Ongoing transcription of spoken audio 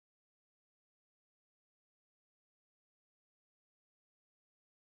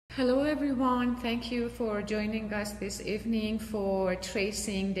Hello everyone, thank you for joining us this evening for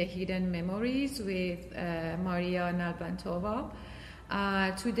Tracing the Hidden Memories with Maria Nalbantova.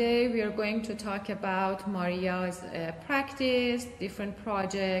 Today we are going to talk about Maria's practice, different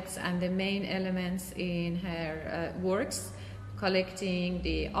projects, and the main elements in her works, collecting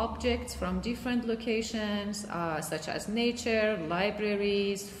the objects from different locations such as nature,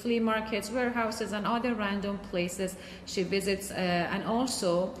 libraries, flea markets, warehouses, and other random places she visits, and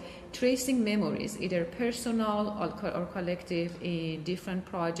also tracing memories, either personal or collective, in different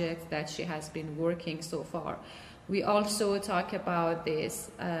projects that she has been working so far. We also talk about this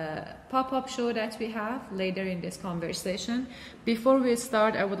pop-up show that we have later in this conversation. Before we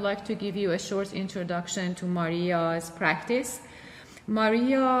start, I would like to give you a short introduction to Maria's practice.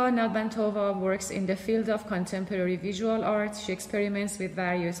 Maria Nalbantova works in the field of contemporary visual art. She experiments with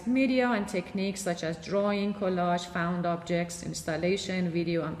various media and techniques such as drawing, collage, found objects, installation,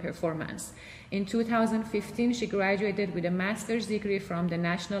 video, and performance. In 2015, she graduated with a master's degree from the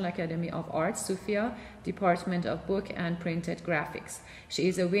National Academy of Arts, Sofia, Department of Book and Printed Graphics. She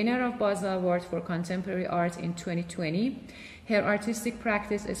is a winner of Baza Award for Contemporary Art in 2020. Her artistic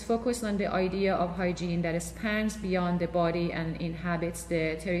practice is focused on the idea of hygiene that spans beyond the body and inhabits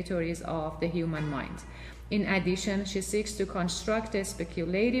the territories of the human mind. In addition, she seeks to construct a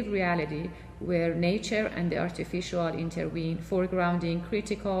speculative reality where nature and the artificial intervene, foregrounding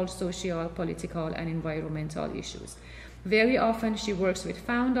critical, social, political, and environmental issues. Very often, she works with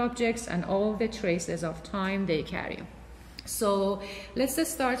found objects and all the traces of time they carry. So let's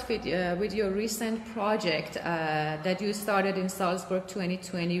just start with your recent project that you started in Salzburg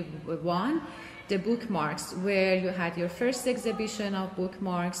 2021, the bookmarks, where you had your first exhibition of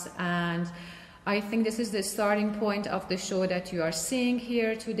bookmarks, and I think this is the starting point of the show that you are seeing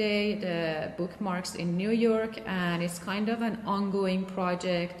here today, the bookmarks in New York, and it's kind of an ongoing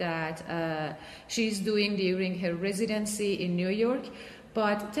project that she's doing during her residency in New York.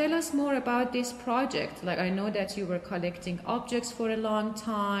 But tell us more about this project. Like, I know that you were collecting objects for a long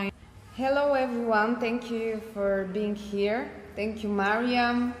time. Hello everyone, thank you for being here. Thank you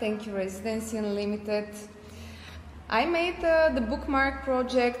Maryam, thank you Residency Unlimited. I made the bookmark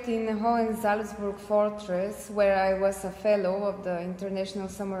project in Hohensalzburg Fortress, where I was a fellow of the International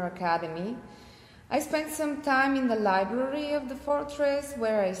Summer Academy. I spent some time in the library of the fortress,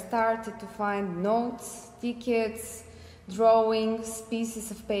 where I started to find notes, tickets, drawings,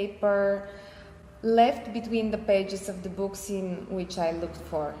 pieces of paper left between the pages of the books in which I looked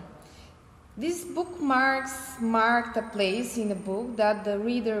for. These bookmarks marked a place in a book that the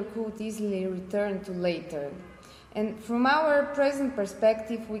reader could easily return to later. And from our present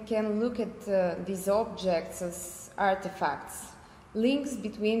perspective, we can look at these objects as artifacts, links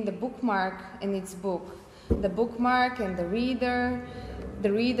between the bookmark and its book, the bookmark and the reader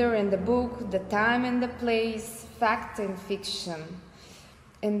and the book, the time and the place, fact and fiction.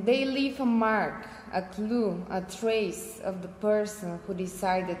 And they leave a mark, a clue, a trace of the person who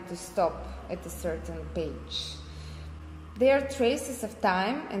decided to stop at a certain page. They are traces of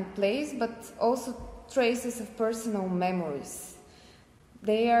time and place, but also traces of personal memories.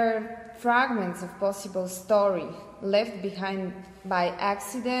 They are fragments of possible story left behind by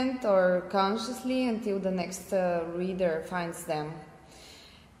accident or consciously until the next reader finds them.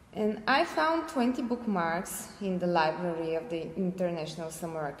 And I found 20 bookmarks in the library of the International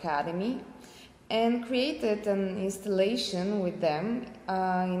Summer Academy and created an installation with them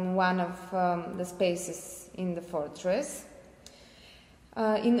in one of the spaces in the fortress.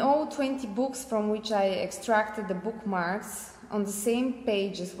 In all 20 books from which I extracted the bookmarks, on the same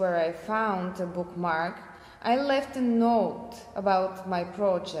pages where I found a bookmark, I left a note about my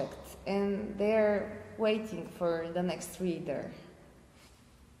project, and they're waiting for the next reader.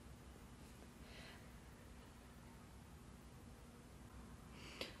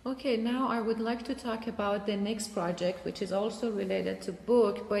 Okay, now I would like to talk about the next project, which is also related to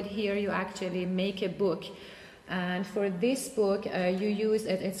book, but here you actually make a book. And for this book, you use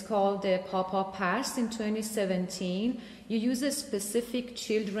it, it's called the Pop-Up Past in 2017. You use a specific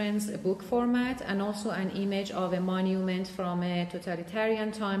children's book format and also an image of a monument from a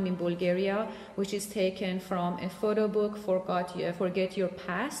totalitarian time in Bulgaria, which is taken from a photo book, Forget Your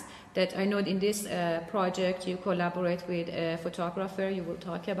Past, that I know in this project you collaborate with a photographer, you will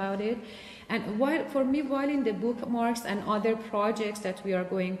talk about it. And while in the bookmarks and other projects that we are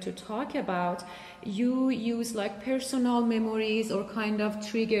going to talk about, you use like personal memories or kind of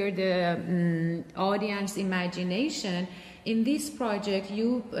trigger the audience imagination. in this project,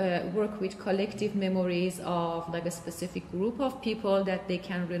 you work with collective memories of like a specific group of people that they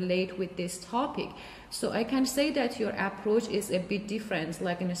can relate with this topic. So I can say that your approach is a bit different.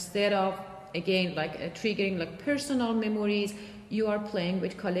 Like instead of, again, like triggering like personal memories, you are playing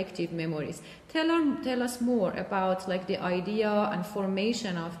with collective memories. Tell us more about like the idea and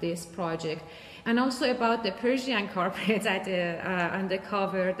formation of this project, and also about the Persian carpet at on the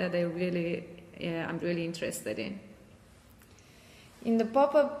cover that I'm really interested in. In the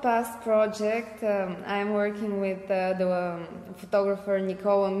Pop-Up Past project, I'm working with the photographer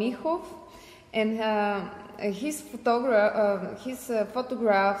Nikola Mihov, and his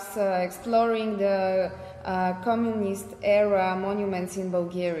photographs exploring the communist era monuments in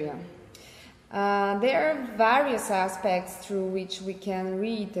Bulgaria. There are various aspects through which we can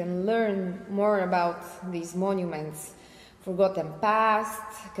read and learn more about these monuments. Forgotten past,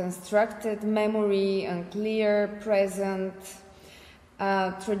 constructed memory, unclear present.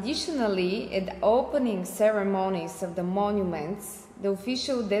 Traditionally, at the opening ceremonies of the monuments, the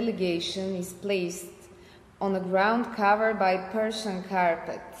official delegation is placed on the ground covered by Persian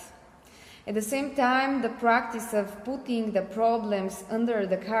carpet. At the same time, the practice of putting the problems under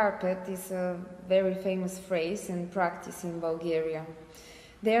the carpet is a very famous phrase and practice in Bulgaria.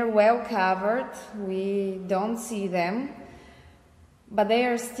 They are well covered, we don't see them, but they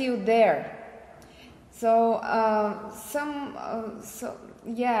are still there. So,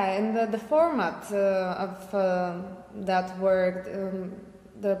 and the format of that work,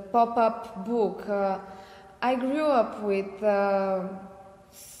 the pop-up book, I grew up with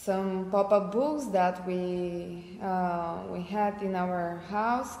some pop-up books that we had in our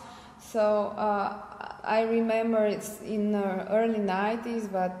house. So I remember it's in the early 90s,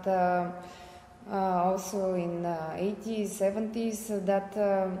 but also in 80s, 70s, that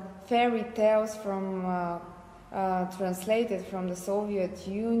fairy tales from translated from the Soviet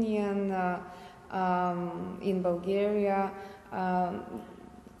Union in Bulgaria.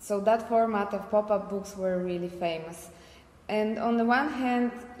 So that format of pop-up books were really famous. And on the one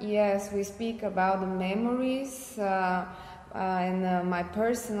hand, yes, we speak about the memories and my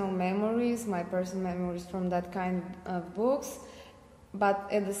personal memories from that kind of books. But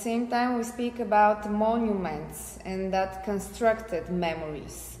at the same time, we speak about monuments and that constructed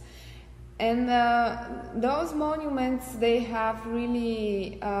memories. And those monuments, they have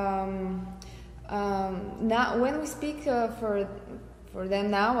really, now when we speak for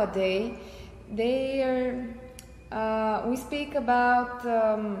them nowadays, they are, we speak about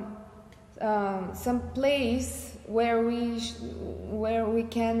some place where we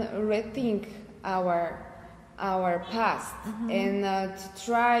can rethink our past and to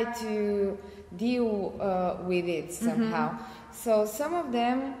try to deal with it somehow. So some of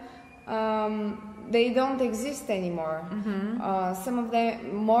them they don't exist anymore. Some of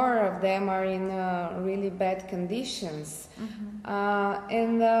them, more of them, are in really bad conditions.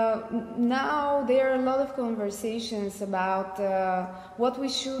 And now there are a lot of conversations about what we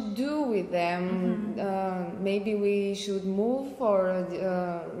should do with them. Maybe we should move or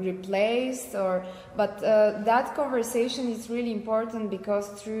replace, but that conversation is really important because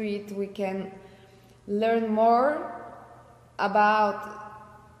through it we can learn more about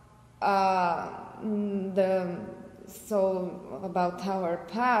about our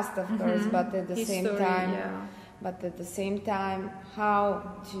past, of course, but at the same time, how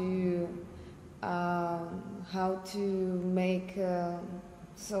to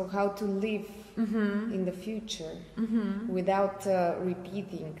live in the future without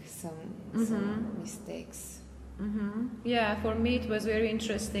repeating some mistakes. Yeah, for me it was very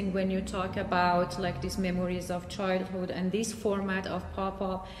interesting when you talk about like these memories of childhood and this format of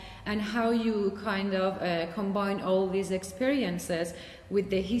pop-up, and how you kind of combine all these experiences with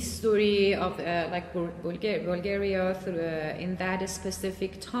the history of like Bulgaria through, in that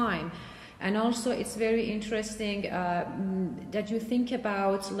specific time. And also it's very interesting that you think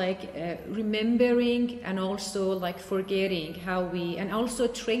about like remembering and also like forgetting how and also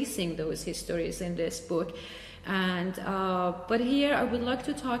tracing those histories in this book. And but here I would like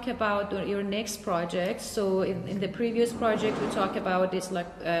to talk about your next project. So in the previous project we talked about this like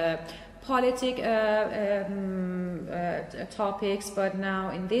politic topics, but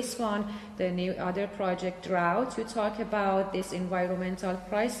now in this one, the new other project, Drought, you talk about this environmental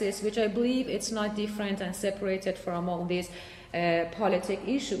crisis, which I believe it's not different and separated from all these politic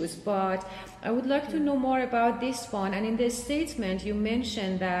issues. But I would like to know more about this one. And in the statement, you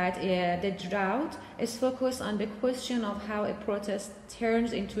mentioned that the drought is focused on the question of how a protest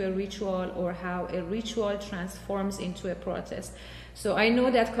turns into a ritual or how a ritual transforms into a protest. So I know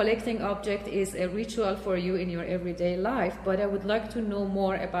that collecting objects is a ritual for you in your everyday life, but I would like to know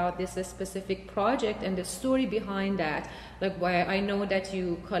more about this specific project and the story behind that. Like, why I know that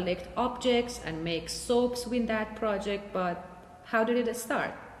you collect objects and make soaps with that project, but how did it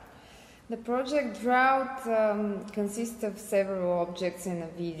start? The project Drought consists of several objects in a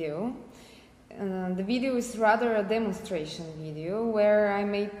video. The video is rather a demonstration video where I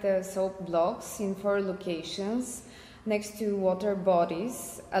made the soap blocks in 4 locations next to water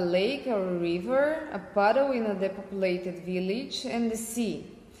bodies, a lake or a river, a puddle in a depopulated village, and the sea.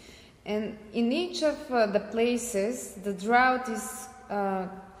 And in each of the places, the drought is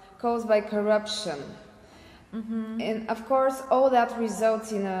caused by corruption. And of course, all that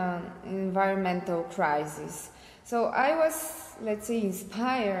results in an environmental crisis. So I was, let's say,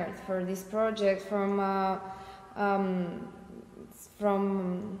 inspired for this project from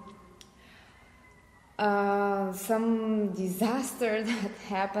some disaster that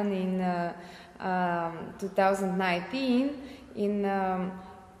happened in 2019 in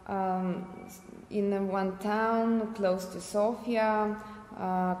one town close to Sofia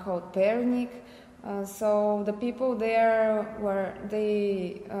called Pernik. So the people there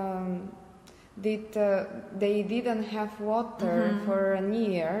they didn't have water for a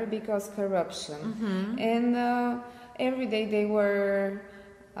year because corruption, and every day they were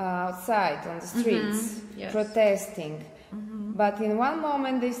outside on the streets yes. protesting. But in one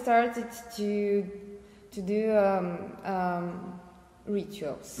moment they started to do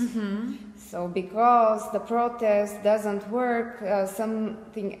rituals. So because the protest doesn't work,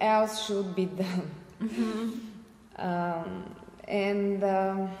 something else should be done.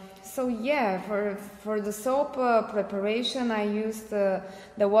 So yeah, for the soap preparation, I used the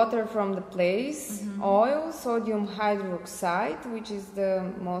water from the place, oil, sodium hydroxide, which is the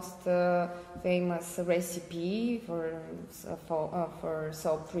most famous recipe for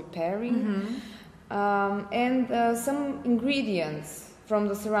soap preparing, and some ingredients from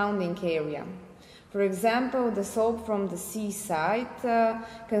the surrounding area. For example, the soap from the seaside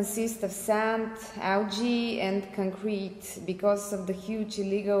consists of sand, algae, and concrete because of the huge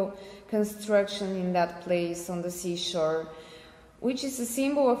illegal construction in that place on the seashore, which is a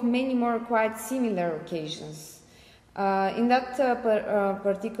symbol of many more quite similar occasions. In that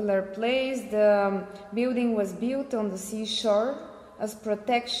particular place, the building was built on the seashore as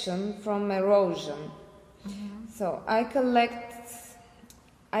protection from erosion. So I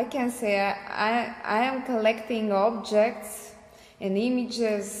can say I am collecting objects and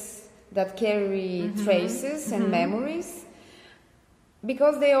images that carry traces and memories,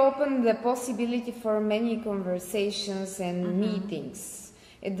 because they open the possibility for many conversations and meetings.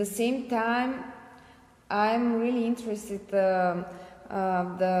 At the same time, I'm really interested in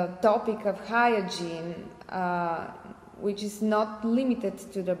the topic of hygiene, which is not limited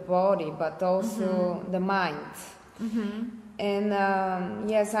to the body but also the mind. And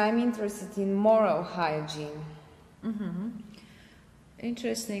yes, I'm interested in moral hygiene.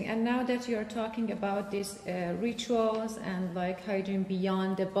 Interesting. And now that you're talking about these rituals and like hygiene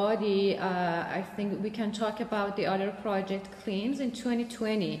beyond the body, I think we can talk about the other project, Cleans, in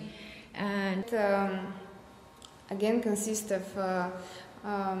 2020. And again consists of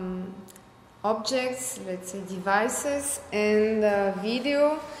objects, let's say devices, and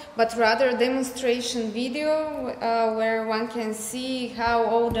video, but rather demonstration video where one can see how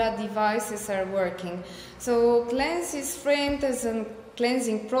all the devices are working. So Cleanse is framed as a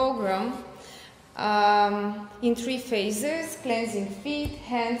cleansing program in 3 phases: cleansing feet,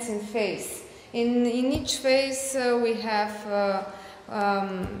 hands, and face. In each phase we have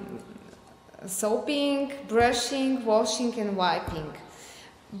soaping, brushing, washing, and wiping.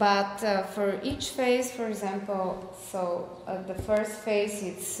 But for each phase, for example, so the first phase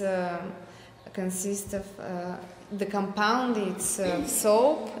it's consists of the compound. It's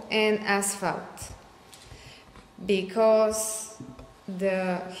soap and asphalt, because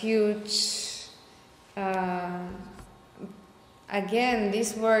the huge again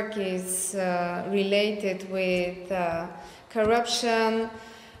this work is related with corruption,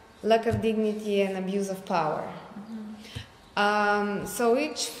 lack of dignity, and abuse of power. So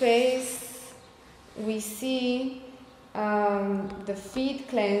each phase we see the feet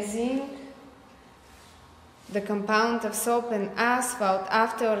cleansing, the compound of soap and asphalt.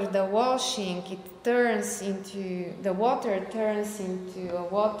 After the washing, the water turns into a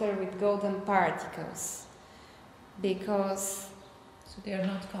water with golden particles. because so they are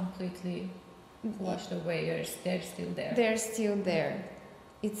not completely washed away, they're still there. They're still there.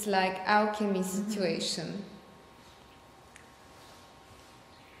 It's like alchemy situation.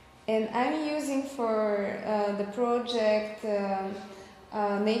 And I'm using for the project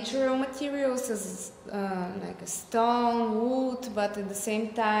natural materials as like a stone, wood, but at the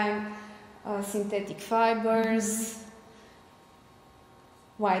same time synthetic fibers,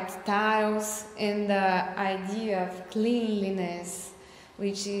 white tiles, and the idea of cleanliness,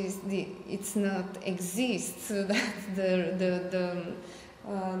 which is it's not exists, so that the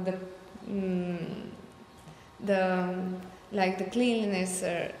cleanliness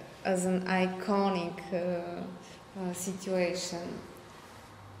as an iconic situation.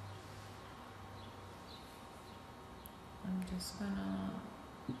 I'm just gonna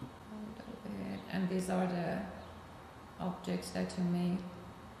hold a bit, and these are the objects that you made.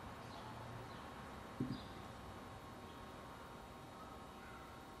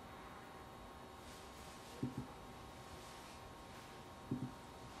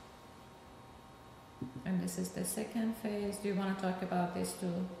 And this is the second phase. Do you want to talk about this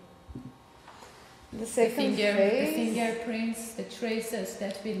too? The second phase? The fingerprints, the traces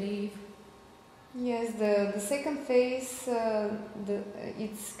that we leave. Yes, the second phase,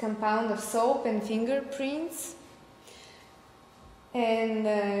 it's compound of soap and fingerprints. And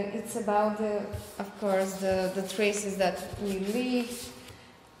it's about, of course, the traces that we leave,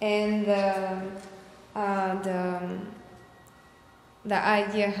 and the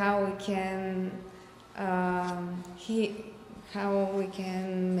idea how we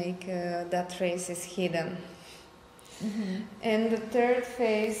can make that traces hidden. And the third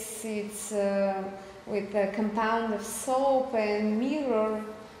phase, it's with a compound of soap and mirror,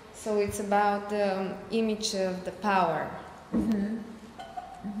 so it's about the image of the power.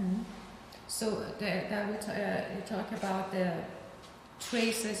 So you talk about the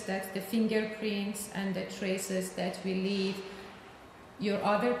traces, that the fingerprints and the traces that we leave. Your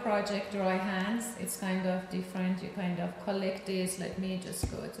other project, Dry Hands, it's kind of different. You kind of collect this. Let me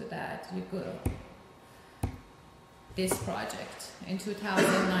just go to that. You go this project in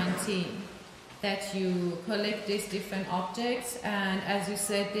 2019, that you collect these different objects, and as you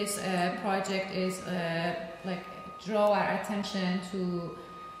said, this project is like draw our attention to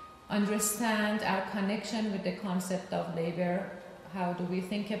understand our connection with the concept of labor. How do we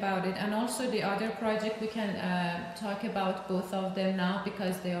think about it? And also the other project, we can talk about both of them now,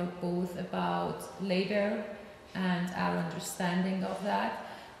 because they are both about labor and our understanding of that.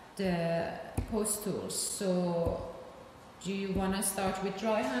 The post tools. So do you want to start with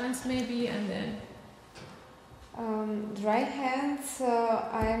Dry Hands maybe, and then? Dry Hands,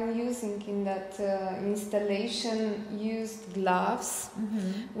 I'm using in that installation used gloves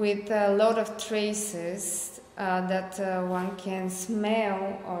with a lot of traces that one can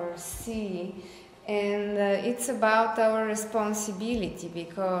smell or see, and it's about our responsibility,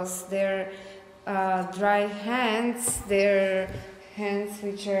 because they're dry hands, they're hands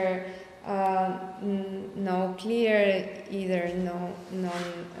which are no clear either,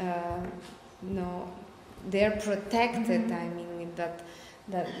 no, they're protected. I mean, with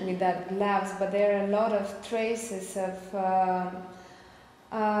that gloves, but there are a lot of traces of.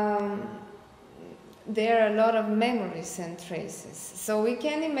 There are a lot of memories and traces. So we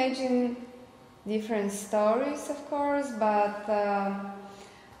can imagine different stories, of course, but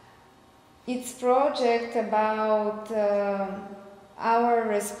it's project about our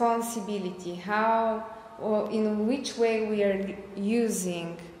responsibility, how or in which way we are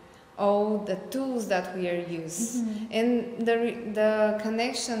using all the tools that we are using, and the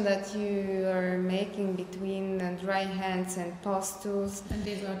connection that you are making between Dry Hands and post tools. And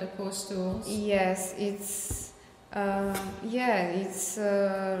these are the post tools. Yes, it's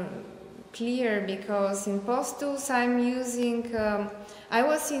clear, because in post tools I'm using. I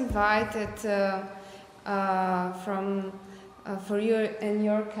was invited for you and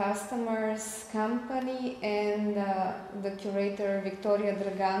your customers' company and the curator Victoria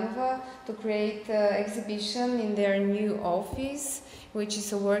Draganova to create an exhibition in their new office, which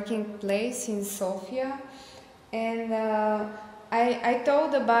is a working place in Sofia. And I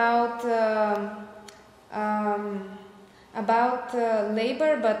told about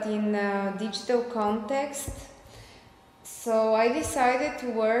labor, but in a digital context. So I decided to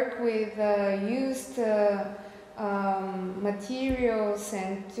work with used materials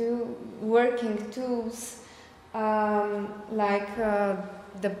and working tools, like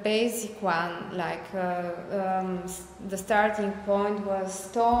the basic one, like the starting point was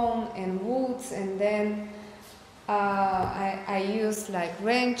stone and woods, and then I used like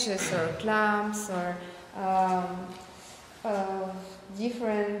wrenches or clamps or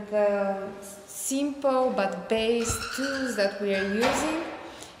different simple but base tools that we are using.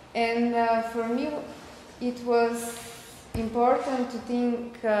 And for me, it was important to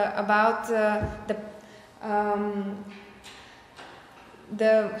think about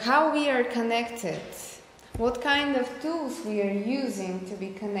how we are connected, what kind of tools we are using to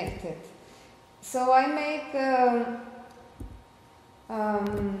be connected. So I made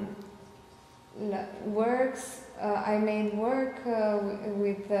I made work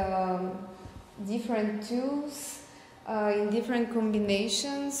with different tools in different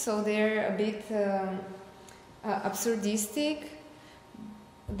combinations, so they're a bit absurdistic.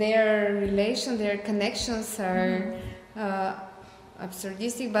 Their connections are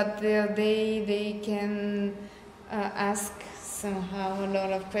absurdistic, but they can ask somehow a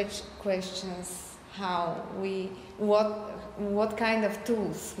lot of questions. What kind of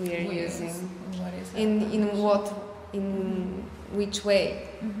tools we are using, in which way.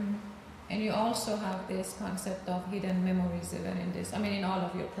 Mm-hmm. And you also have this concept of hidden memories even in this. I mean, in all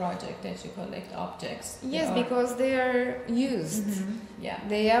of your projects that you collect objects. Yes, because they are used. Mm-hmm. Yeah.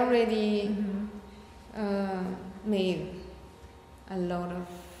 They already made a lot of,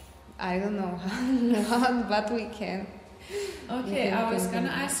 I don't know how, but we can. Okay, I was going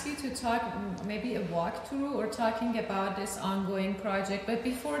to ask you to talk maybe a walkthrough or talking about this ongoing project. But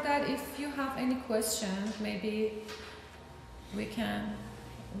before that, if you have any questions, maybe we can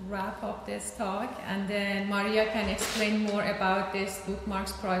wrap up this talk, and then Maria can explain more about this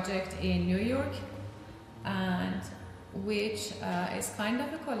bookmarks project in New York, and which is kind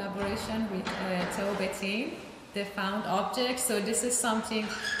of a collaboration with Theo Bettin, the found objects. So this is something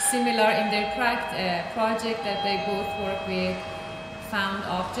similar in their project, that they both work with found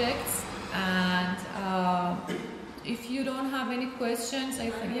objects. And if you don't have any questions, I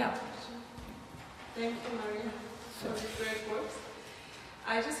think, yeah. Thank you, Maria, for the great works.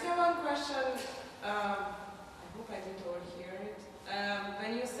 I just have one question. I hope I didn't overhear it.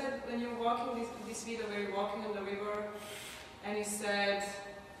 When you said, when you're walking this video where you're walking on the river, and you said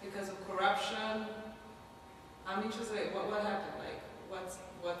because of corruption, I'm interested. What happened? Like,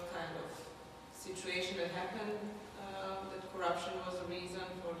 what kind of situation that happened? That corruption was the reason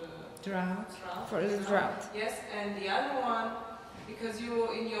for the drought. For the drought. Yes, and the other one, because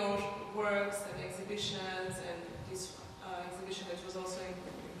you in your works and exhibitions and this exhibition which was also in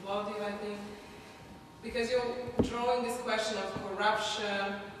Plovdiv, I think, because you're drawing this question of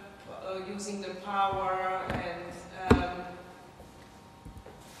corruption, using the power, and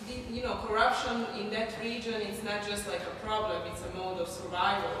corruption in that region, it's not just like a problem, it's a mode of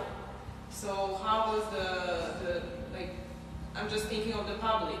survival. So how was I'm just thinking of the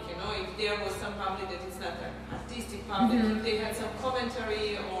public, if there was some public that it's not an artistic public, if they had some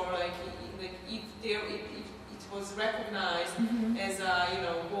commentary, or if it was recognized as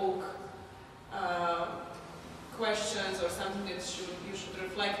a woke questions or something that you should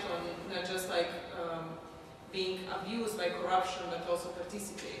reflect on, not just being abused by corruption, but also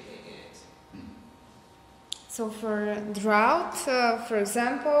participating in it. So for drought, for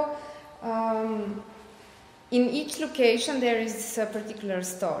example, in each location there is a particular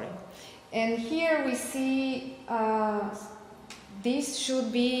story. And here we see this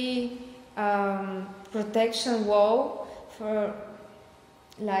should be protection wall for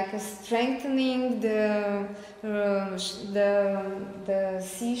strengthening the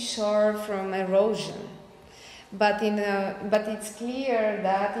seashore from erosion. But it's clear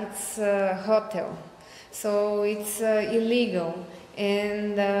that it's a hotel, so it's illegal.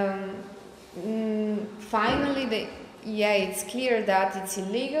 And finally, it's clear that it's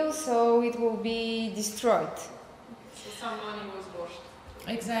illegal, so it will be destroyed. So some money was washed.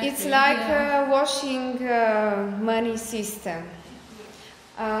 Exactly. It's like a washing money system.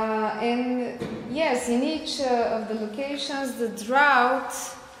 And yes, in each of the locations, the drought,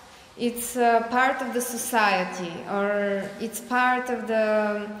 it's part of the society, or it's part of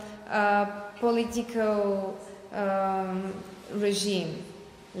the political regime,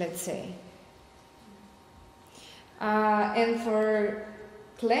 let's say. And for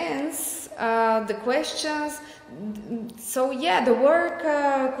plans, the questions, the work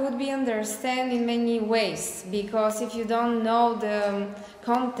could be understood in many ways, because if you don't know the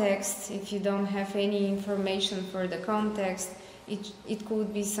context, if you don't have any information for the context, it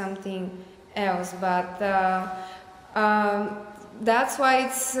could be something else. But that's why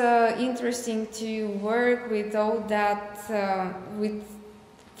it's interesting to work with all that.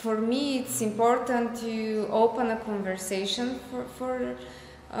 For me, it's important to open a conversation for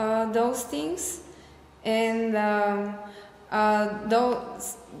those things, and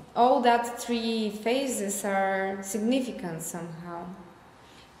all that three phases are significant somehow.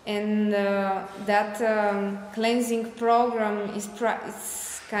 And that cleansing program is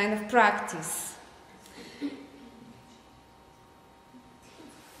kind of practice.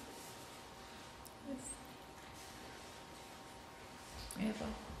 Eva.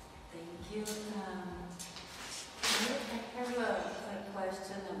 Thank you. I have a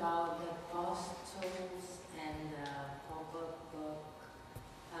question about the post-tools and pop-up book.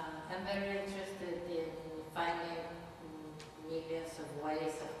 I'm very interested in finding millions of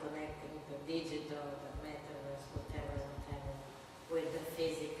ways of connecting the digital, the metaverse, whatever, with the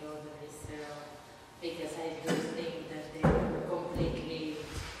physical, the visceral, because I do think that they're completely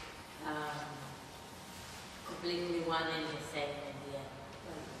one and the same in the end.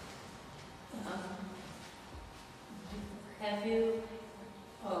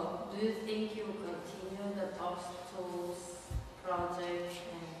 Do you think you continue the post-tools project,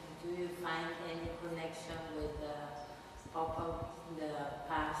 and do you find any connection with the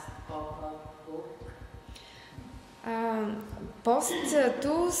past pop-up book?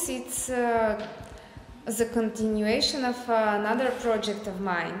 Post-tools, it's the continuation of another project of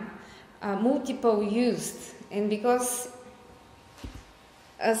mine, multiple used, and because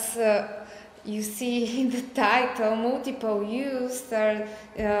as you see in the title, multiple used, the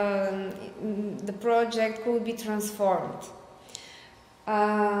project could be transformed.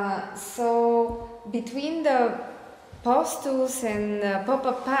 So between the post-tools and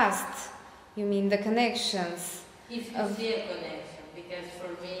pop-up past, you mean the connections? If you see a connection, because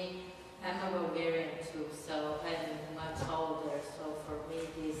for me, I'm a Bulgarian too, so I'm much older, so for me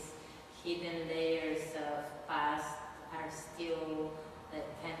these hidden layers of past are still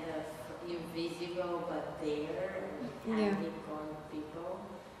kind of invisible but there, and handy on people.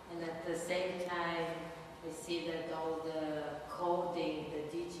 And at the same time, we see that all the coding, the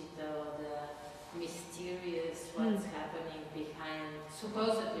digital, the mysterious, what's happening behind,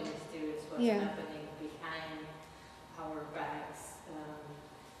 supposedly mysterious, what's happening behind our backs,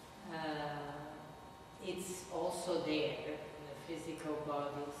 it's also there in the physical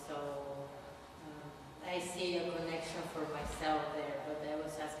body. So I see a connection for myself there, but I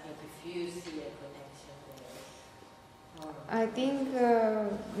was asking if you see a connection there. I think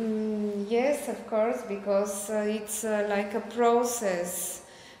yes, of course, because it's like a process,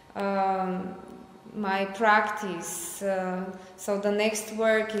 my practice. So the next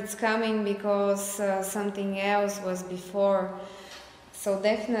work, it's coming because something else was before. So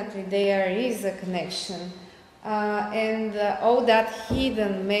definitely there is a connection. And all that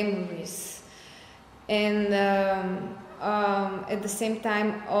hidden memories. And at the same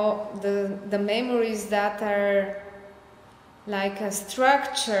time, all the memories that are like a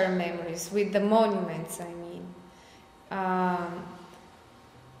structure memories with the monuments, I mean.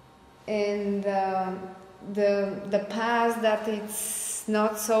 And the past that it's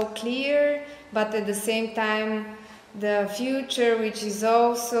not so clear, but at the same time the future, which is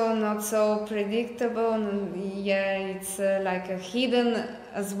also not so predictable. Yeah, it's like a hidden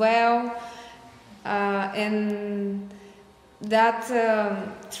as well. And that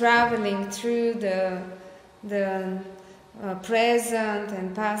traveling through the present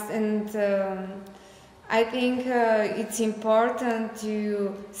and past, and I think it's important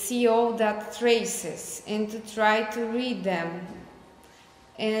to see all that traces and to try to read them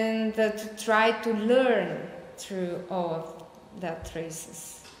and to try to learn through all of that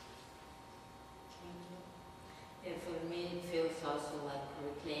traces. Yeah, for me it feels also like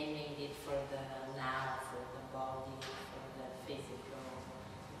reclaiming it for the now, for the body, for the physical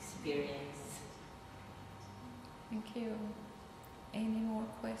experience. Thank you. Any more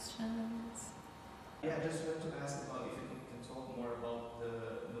questions? Yeah, I just wanted to ask about if you can talk more about the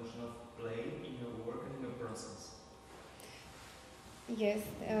notion of play in your work and in your process. Yes,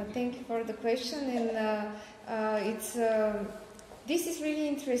 thank you for the question. And this is really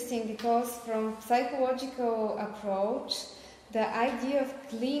interesting because from psychological approach, the idea of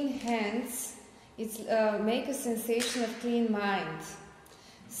clean hands it's make a sensation of clean mind.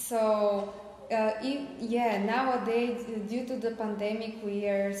 So nowadays due to the pandemic we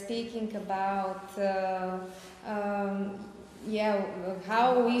are speaking about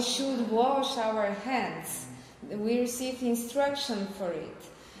how we should wash our hands. We receive instruction for it.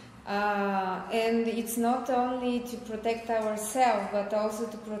 And it's not only to protect ourselves, but also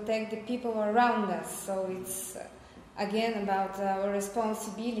to protect the people around us. So it's, again, about our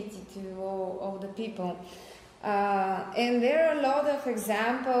responsibility to all the people. And there are a lot of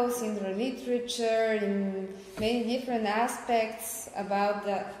examples in the literature, in many different aspects about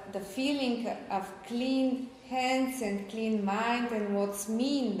the feeling of clean hands and clean mind, and what's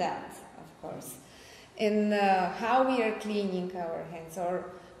mean that, of course, and how we are cleaning our hands, or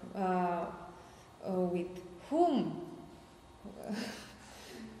with whom,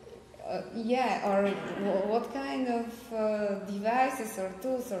 or what kind of devices or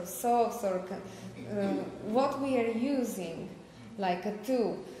tools or soaps or what we are using, like a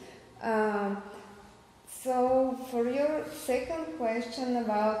tool. So for your second question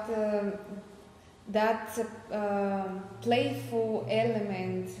about that playful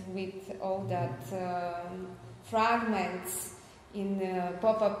element with all that fragments in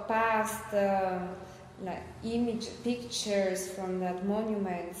pop-up past, like pictures from that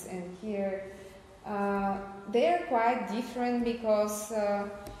monuments, and here they're quite different because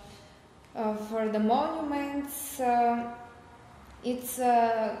for the monuments it's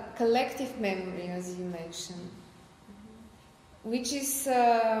a collective memory, as you mentioned, which is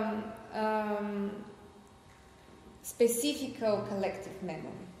specific collective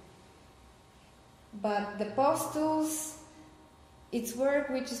memory. But the postals, it's work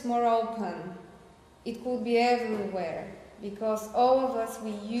which is more open. It could be everywhere, because all of us,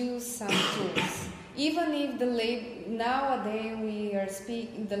 we use some tools. Even if nowadays we are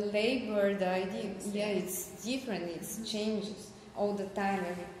speaking, the labor, the idea, yeah, it's different, it changes all the time.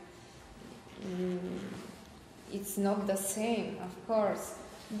 It's not the same, of course.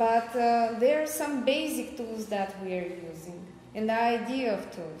 But there are some basic tools that we are using, and the idea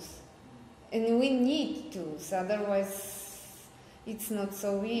of tools. And we need tools, otherwise it's not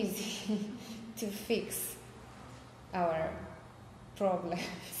so easy to fix our problems,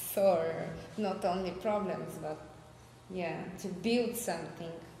 or not only problems, but yeah, to build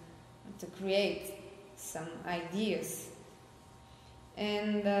something, to create some ideas.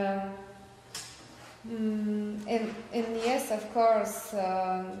 And yes, of course,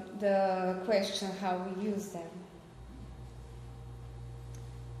 the question how we use them.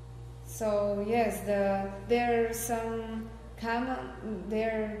 So yes, there are some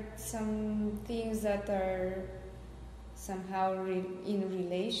things that are somehow in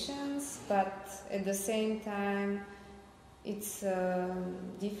relations, but at the same time, it's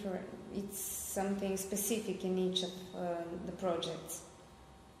different. It's something specific in each of the projects.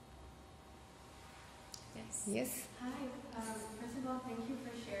 Yes. Hi. First of all, thank you for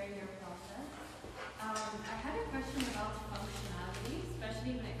sharing your process. I had a question about functionality,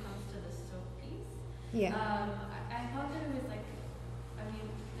 especially when it comes to the soap piece. Yeah. I thought that it was like, I mean,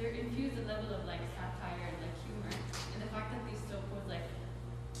 there infused a level of like satire and like humor, and the fact that the soap was like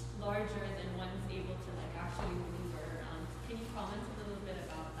larger than one's able to like actually maneuver around. Can you comment a little bit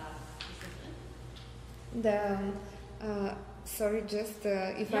about that decision? Sorry, just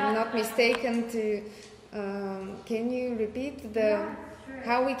if I'm not mistaken, can you repeat Sure.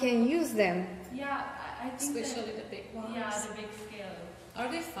 how we can use them? Yeah, I think Especially the big ones. Yeah, the big scale. Are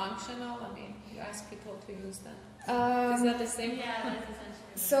they functional? I mean, you ask people to use them. Is that the same? Yeah, that's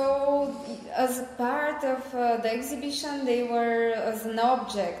essentially. So, as a part of the exhibition, they were as an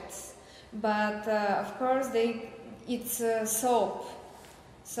object, but of course, it's soap,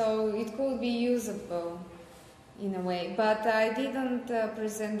 so it could be usable in a way. But I didn't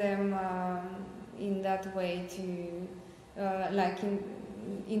present them in that way to like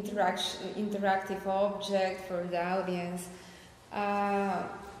interactive object for the audience.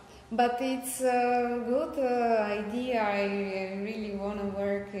 But it's a good idea. I really want to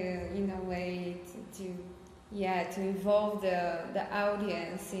work in a way to involve the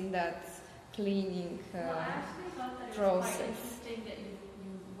audience in that cleaning Well, I actually thought that it was process. quite interesting that you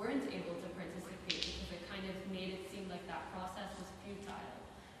weren't able to participate, because it kind of made it seem like that process was futile,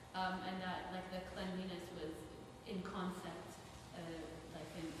 and that like the cleanliness was in concept,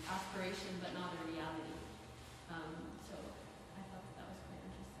 like an aspiration but not a reality. So I thought that was quite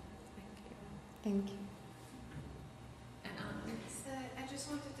interesting. Thank you. And I just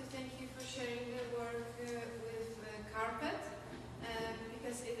wanted to thank you for sharing the work with carpet,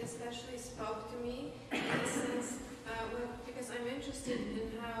 because it especially spoke to me in the sense, because I'm interested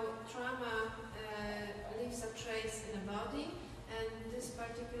in how trauma leaves a trace in a body, and this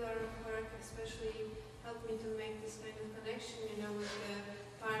particular work especially helped me to make this kind of connection, with the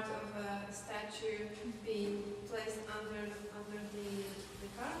part of a statue being placed under the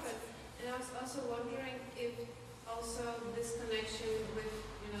carpet. And I was also wondering if also this connection with,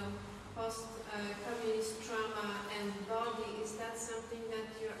 post-communist trauma and body, is that something that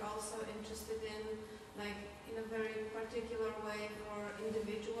you're also interested in, like in a very particular way for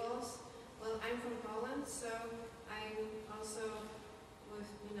individuals? Well, I'm from Poland, so I'm also with,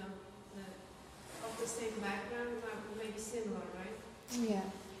 of the same background, maybe similar, right? Yeah.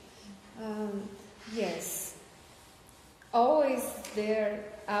 Yes. always there,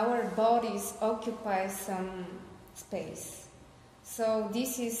 our bodies occupy some space. So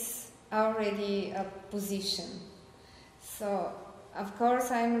this is already a position. So of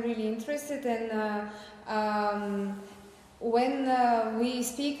course I'm really interested in when we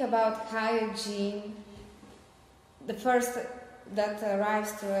speak about hygiene, the first that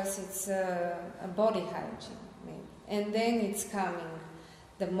arrives to us is a body hygiene, maybe. And then it's coming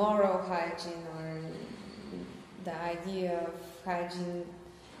the moral hygiene or the idea of hygiene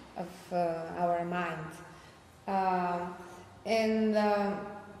of our mind. And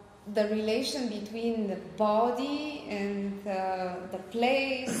the relation between the body and the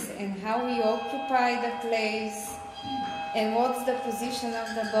place and how we occupy the place and what's the position of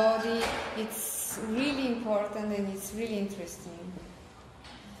the body, it's really important and it's really interesting.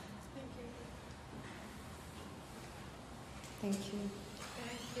 Thank you. Thank you.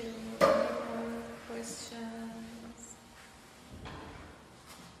 Thank you. Any more questions?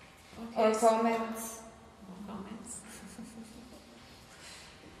 Okay, Or comments? Comments.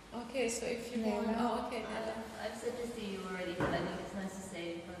 Okay, so if you Nela? want, okay, Nela. I've said this to you already, but I think it's nice to say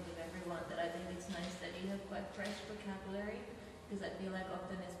in front of everyone that I think it's nice that you have quite fresh vocabulary, because I feel like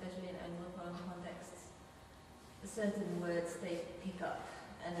often, especially in Anglophone contexts, certain words they pick up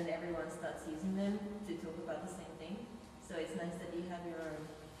and then everyone starts using them to talk about the same thing. So it's nice that you have your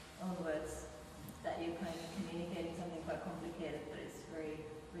own words, that you're kind of communicating something quite complicated, but it's very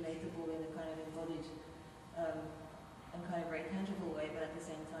relatable in a kind of embodied and kind of very tangible way, but at the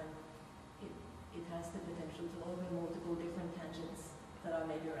same time it has the potential to open multiple different tangents that are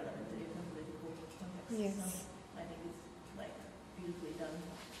maybe relevant to different political contexts. Yes. So I think it's like beautifully done.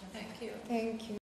 Thank you. Thank you.